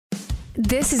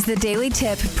This is the Daily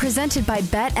Tip presented by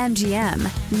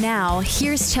BetMGM. Now,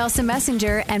 here's Chelsea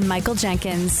Messenger and Michael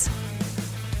Jenkins.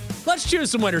 Let's choose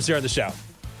some winners here on the show.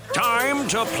 Time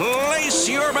to place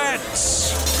your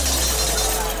bets.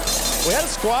 We had a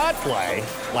squad play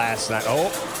last night.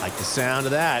 Oh, like the sound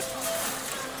of that.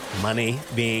 Money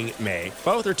being made.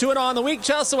 Both are 2-0 on the week.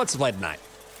 Chelsea, what's the play tonight?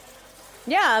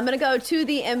 Yeah, I'm going to go to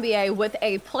the NBA with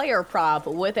a player prop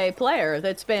with a player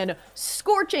that's been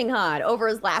scorching hot over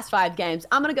his last 5 games.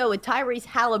 I'm going to go with Tyrese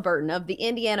Halliburton of the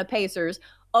Indiana Pacers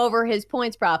over his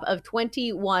points prop of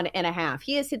 21.5.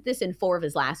 He has hit this in 4 of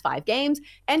his last 5 games.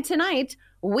 And tonight,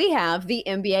 we have the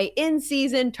NBA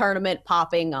in-season tournament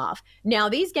popping off. Now,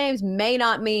 these games may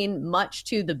not mean much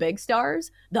to the big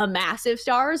stars, the massive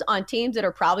stars on teams that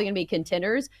are probably going to be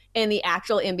contenders in the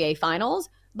actual NBA Finals.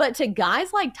 But to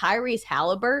guys like Tyrese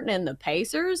Halliburton and the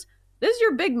Pacers, this is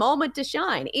your big moment to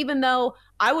shine, even though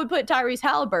I would put Tyrese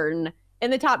Halliburton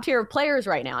in the top tier of players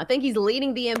right now. I think he's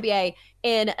leading the NBA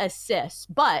in assists,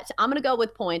 but I'm going to go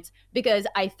with points because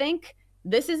I think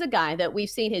this is a guy that we've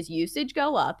seen his usage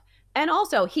go up. And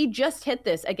also, he just hit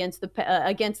this against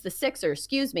the Sixers,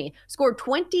 scored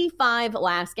 25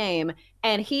 last game,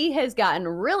 and he has gotten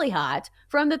really hot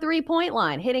from the three-point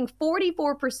line, hitting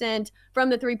 44% from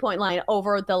the three-point line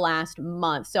over the last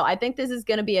month. So I think this is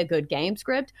going to be a good game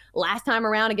script. Last time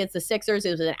around against the Sixers,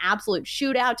 it was an absolute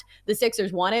shootout. The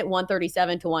Sixers won it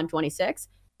 137-126.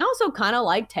 I also kind of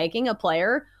like taking a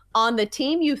player on the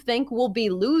team you think will be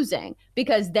losing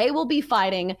because they will be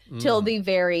fighting till the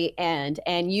very end.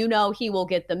 And you know he will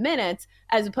get the minutes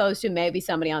as opposed to maybe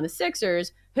somebody on the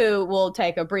Sixers who will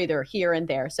take a breather here and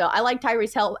there. So I like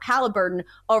Tyrese Halliburton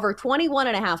over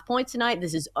 21.5 points tonight.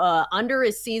 This is under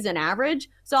his season average.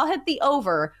 So I'll hit the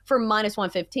over for minus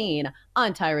 115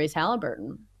 on Tyrese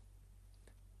Halliburton.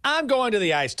 I'm going to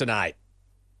the ice tonight.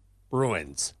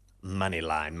 Bruins, money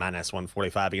line, minus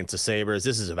 145 against the Sabres.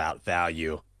 This is about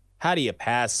value. How do you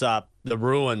pass up the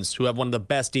Bruins, who have one of the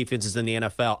best defenses in the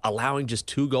NFL, allowing just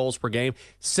 2 goals per game?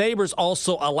 Sabres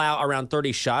also allow around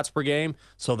 30 shots per game,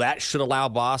 so that should allow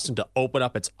Boston to open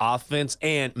up its offense,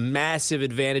 and massive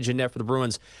advantage in net for the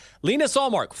Bruins. Linus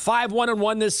Ullmark,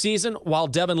 5-1-1 this season, while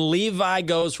Devin Levi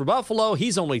goes for Buffalo.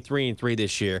 He's only 3-3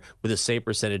 this year with a save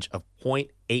percentage of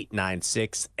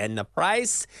 .896, and the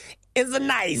price is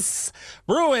nice.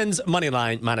 Bruins, money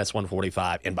line, minus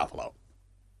 145 in Buffalo.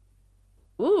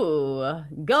 Ooh,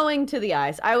 going to the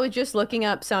ice. I was just looking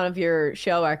up some of your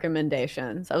show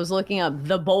recommendations. I was looking up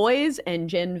The Boys and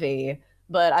Gen V,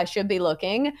 but I should be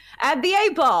looking at the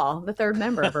 8-Ball, the third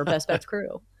member of our Best Bets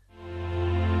crew.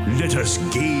 Let us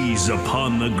gaze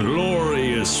upon the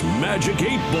glorious magic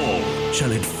 8-Ball.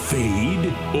 Shall it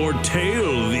fade or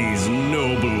tail these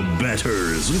noble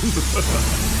betters?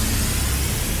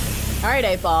 All right,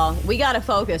 8-Ball, we got to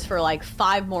focus for like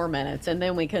 5 more minutes, and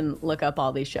then we can look up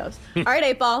all these shows. All right,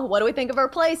 8-Ball, what do we think of our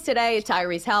plays today?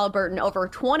 Tyrese Halliburton over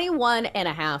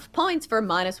 21.5 points for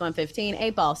minus 115.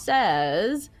 8-Ball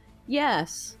says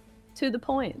yes, to the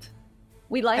point.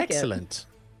 We like it. Excellent.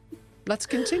 Let's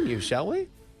continue, shall we?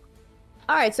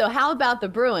 All right, so how about the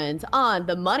Bruins on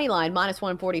the money line, minus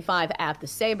 145 at the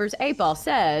Sabres? 8-Ball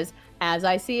says, as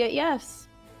I see it, yes.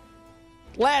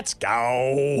 Let's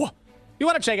go. You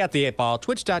want to check out the 8-Ball,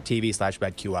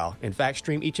 twitch.tv/BetQL. In fact,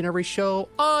 stream each and every show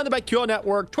on the BetQL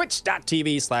network,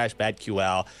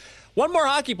 twitch.tv/BetQL. One more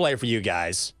hockey play for you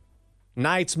guys.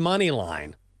 Knights money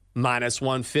line, minus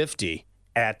 150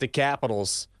 at the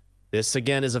Capitals. This,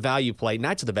 again, is a value play.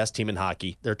 Knights are the best team in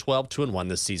hockey. They're 12-2-1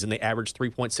 this season. They average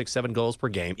 3.67 goals per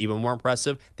game. Even more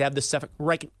impressive, they have the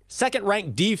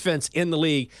second-ranked defense in the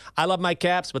league. I love my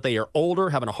Caps, but they are older,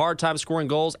 having a hard time scoring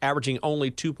goals, averaging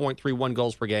only 2.31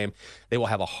 goals per game. They will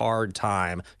have a hard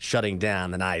time shutting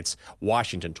down the Knights.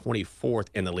 Washington, 24th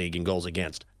in the league in goals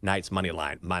against. Knights money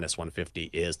line, minus 150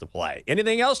 is the play.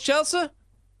 Anything else, Chelsea?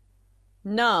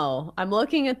 No, I'm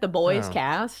looking at the boys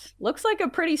cast. Looks like a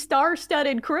pretty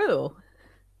star-studded crew.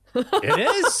 It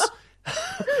is.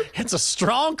 It's a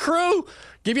strong crew.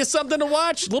 Give you something to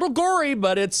watch. A little gory,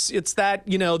 but it's that,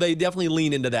 they definitely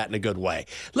lean into that in a good way.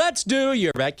 Let's do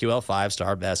your BetQL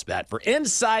 5-star best bet. For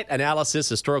insight, analysis,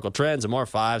 historical trends, and more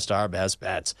 5-star best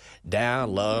bets,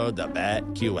 download the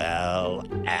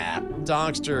BetQL app.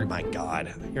 Dogster, my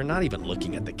God, you're not even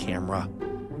looking at the camera.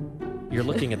 You're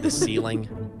looking at the ceiling.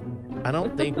 I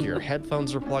don't think your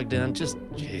headphones are plugged in. Just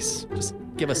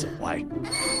give us a play.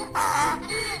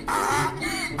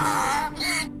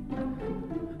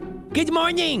 Good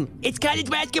morning. It's college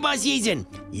basketball season.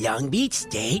 Long Beach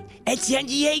State at San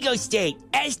Diego State.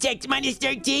 Aztecs minus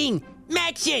 13.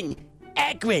 Maction.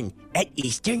 Akron at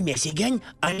Eastern Michigan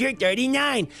under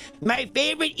 39. My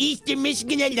favorite Eastern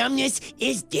Michigan alumnus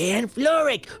is Dan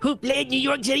Florek, who played New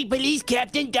York City Police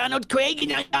Captain Donald Craig in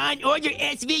Law and Order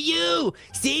SVU.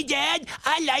 See, Dad,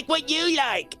 I like what you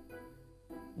like.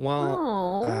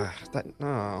 Well,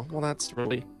 that's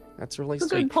really It's a sweet.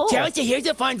 good poll. Chelsea, here's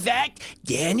a fun fact.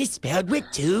 Dan is spelled with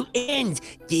 2 N's.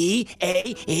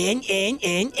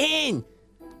 D-A-N-N-N-N.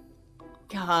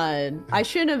 God, I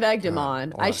shouldn't have egged him on.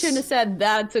 well, I shouldn't have said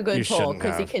that's a good you poll shouldn't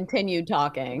because he have. continued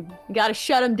talking. You got to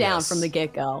shut him down Yes. from the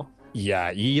get-go.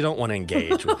 Yeah, you don't want to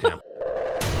engage with him.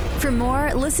 For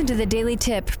more, listen to the Daily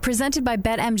Tip presented by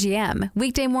BetMGM.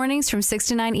 Weekday mornings from 6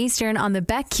 to 9 Eastern on the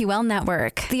BetQL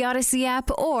network, the Odyssey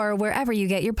app, or wherever you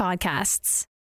get your podcasts.